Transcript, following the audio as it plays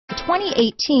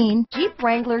2018 Jeep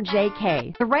Wrangler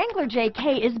JK. The Wrangler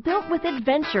JK is built with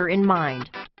adventure in mind.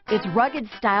 Its rugged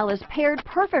style is paired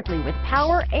perfectly with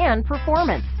power and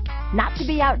performance. Not to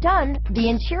be outdone, the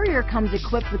interior comes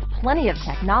equipped with plenty of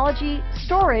technology,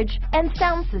 storage, and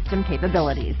sound system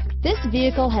capabilities. This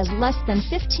vehicle has less than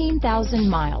 15,000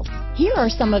 miles. Here are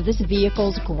some of this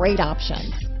vehicle's great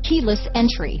options: keyless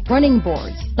entry, running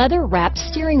boards, leather-wrapped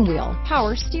steering wheel,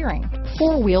 power steering,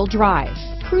 four-wheel drive,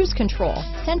 cruise control,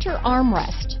 center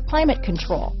armrest, climate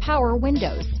control, power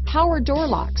windows, power door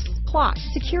locks, clock,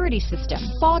 security system,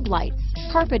 fog lights,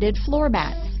 carpeted floor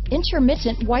mats,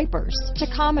 intermittent wipers,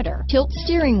 tachometer, tilt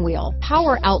steering wheel,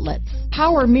 power outlets,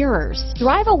 power mirrors.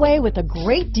 Drive away with a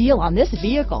great deal on this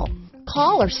vehicle.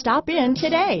 Call or stop in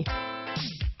today.